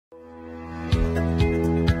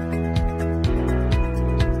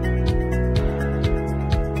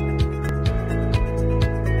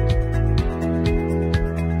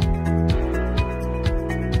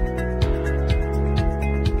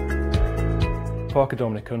Parker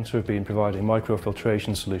have been providing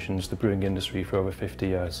microfiltration solutions to the brewing industry for over 50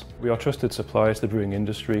 years. We are trusted suppliers to the brewing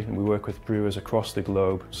industry, and we work with brewers across the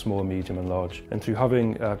globe, small, medium and large. And through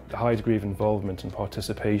having a high degree of involvement and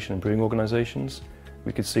participation in brewing organisations,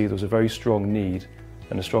 we could see there was a very strong need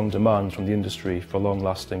and a strong demand from the industry for a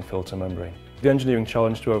long-lasting filter membrane. The engineering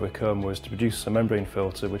challenge to overcome was to produce a membrane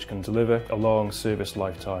filter which can deliver a long service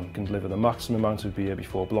lifetime, can deliver the maximum amount of beer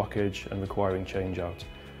before blockage and requiring change-out,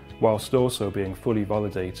 whilst also being fully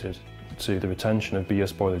validated to the retention of beer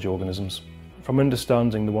spoilage organisms. From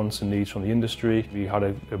understanding the wants and needs from the industry, we had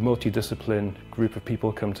a multidiscipline group of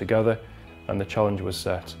people come together, and the challenge was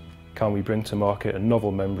set. Can we bring to market a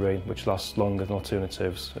novel membrane which lasts longer than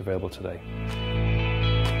alternatives available today?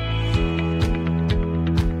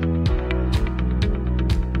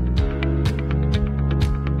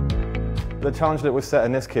 The challenge that was set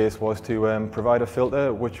in this case was to provide a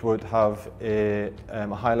filter which would have a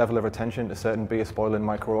high level of retention to certain beer spoiling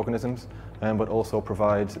microorganisms, but also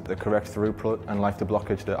provide the correct throughput and life to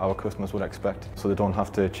blockage that our customers would expect, so they don't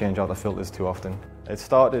have to change out the filters too often. It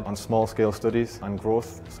started on small scale studies and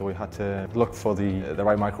growth, so we had to look for the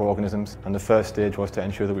right microorganisms, and the first stage was to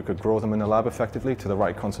ensure that we could grow them in the lab effectively to the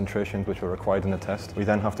right concentrations which were required in the test. We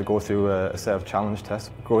then have to go through a set of challenge tests,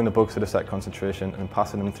 growing the bugs at a set concentration and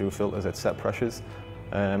passing them through filters at set pressures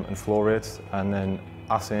and flow rates, and then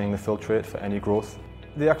assaying the filtrate for any growth.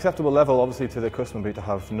 The acceptable level obviously to the customer would be to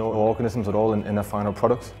have no organisms at all in their final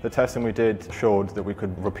products. The testing we did showed that we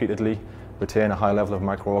could repeatedly retain a high level of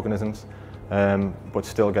microorganisms, but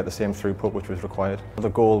still get the same throughput which was required. The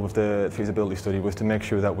goal with the feasibility study was to make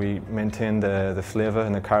sure that we maintained the flavour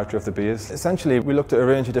and the character of the beers. Essentially, we looked at a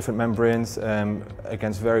range of different membranes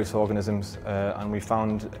against various organisms, and we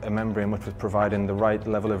found a membrane which was providing the right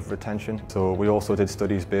level of retention. So we also did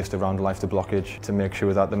studies based around life to blockage to make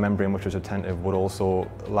sure that the membrane which was retentive would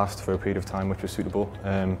also last for a period of time which was suitable.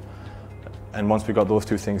 And once we got those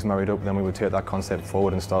two things married up, then we would take that concept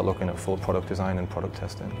forward and start looking at full product design and product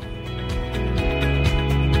testing.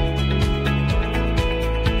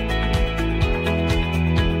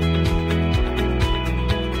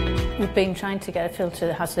 We've been trying to get a filter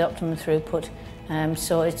that has the optimum throughput,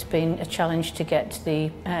 so it's been a challenge to get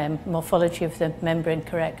the morphology of the membrane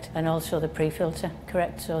correct and also the pre-filter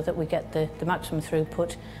correct, so that we get the maximum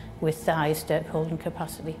throughput with the highest dirt holding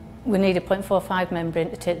capacity. We need a 0.45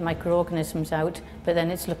 membrane to take the microorganisms out, but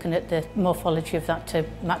then it's looking at the morphology of that to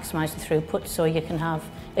maximise the throughput, so you can have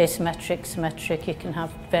asymmetric, symmetric, you can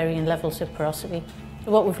have varying levels of porosity.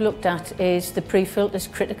 What we've looked at is the pre-filter is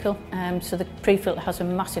critical, so the pre-filter has a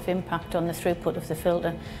massive impact on the throughput of the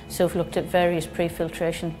filter. So we've looked at various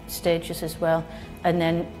pre-filtration stages as well, and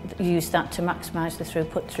then used that to maximise the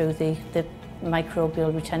throughput through the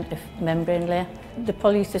microbial retentive membrane layer. The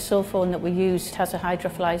polyether sulfone that we used has a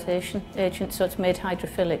hydrophilization agent, so it's made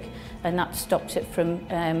hydrophilic, and that stops it from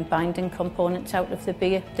binding components out of the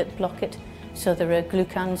beer that block it. So there are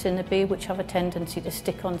glucans in the beer which have a tendency to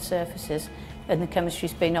stick on surfaces, and the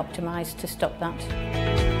chemistry's been optimised to stop that.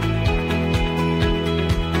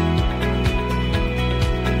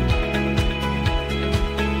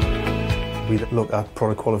 We look at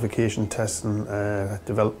product qualification testing,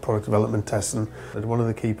 product development testing. And one of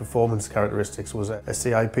the key performance characteristics was a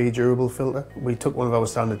CIP durable filter. We took one of our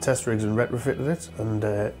standard test rigs and retrofitted it and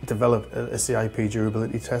developed a CIP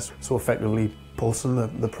durability test, so effectively pulsing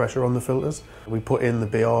the pressure on the filters. We put in the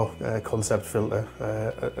BR concept filter,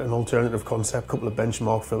 an alternative concept, a couple of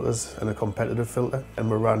benchmark filters and a competitive filter, and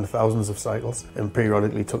we ran thousands of cycles and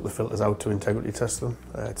periodically took the filters out to integrity test them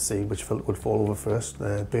to see which filter would fall over first.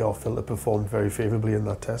 The BR filter performed very favourably in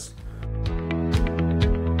that test.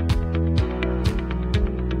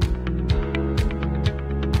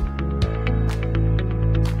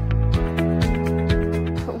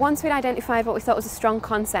 Once we'd identified what we thought was a strong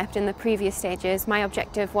concept in the previous stages, my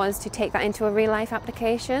objective was to take that into a real-life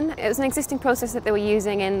application. It was an existing process that they were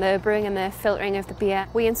using in the brewing and the filtering of the beer.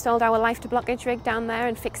 We installed our life to blockage rig down there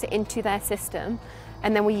and fixed it into their system.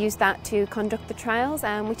 And then we used that to conduct the trials,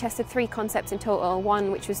 and we tested 3 concepts in total, one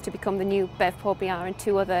which was to become the new BEVPOR BR and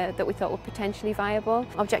 2 other that we thought were potentially viable.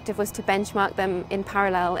 Objective was to benchmark them in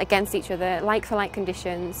parallel against each other, like for like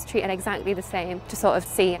conditions, treated exactly the same, to sort of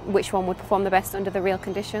see which one would perform the best under the real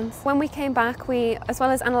conditions. When we came back, as well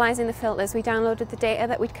as analysing the filters, we downloaded the data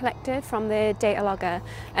that we'd collected from the data logger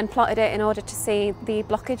and plotted it in order to see the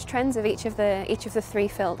blockage trends of each of the 3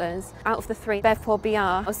 filters. Out of the 3, BEVPOR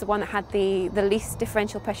BR was the one that had the least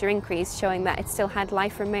differential pressure increase, showing that it still had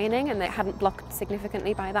life remaining and that it hadn't blocked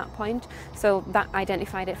significantly by that point. So that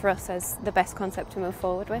identified it for us as the best concept to move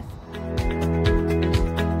forward with.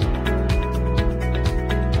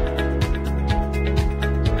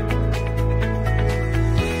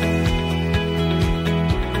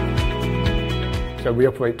 So we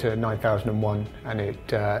operate to 9001 and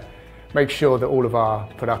it makes sure that all of our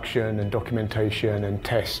production and documentation and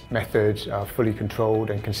test methods are fully controlled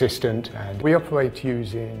and consistent. And we operate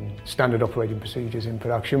using standard operating procedures in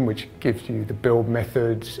production, which gives you the build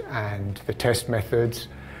methods and the test methods.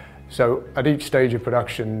 So at each stage of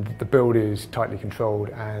production, the build is tightly controlled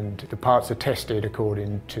and the parts are tested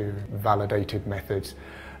according to validated methods.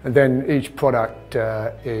 And then each product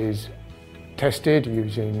is tested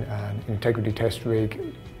using an integrity test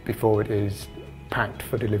rig before it is packed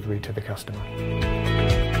for delivery to the customer.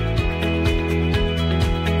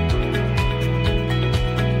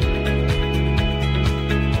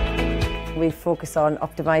 We focus on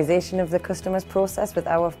optimisation of the customer's process with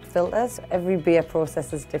our filters. Every beer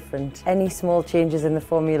process is different. Any small changes in the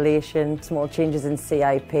formulation, small changes in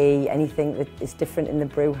CIP, anything that is different in the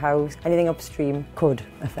brew house, anything upstream could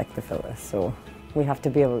affect the filters. So we have to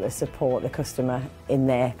be able to support the customer in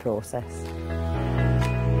their process.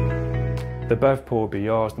 The BEVPOR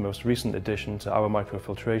BR is the most recent addition to our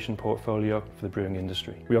microfiltration portfolio for the brewing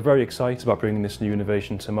industry. We are very excited about bringing this new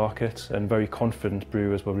innovation to market and very confident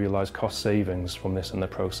brewers will realise cost savings from this in the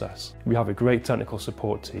process. We have a great technical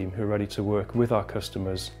support team who are ready to work with our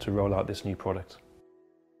customers to roll out this new product.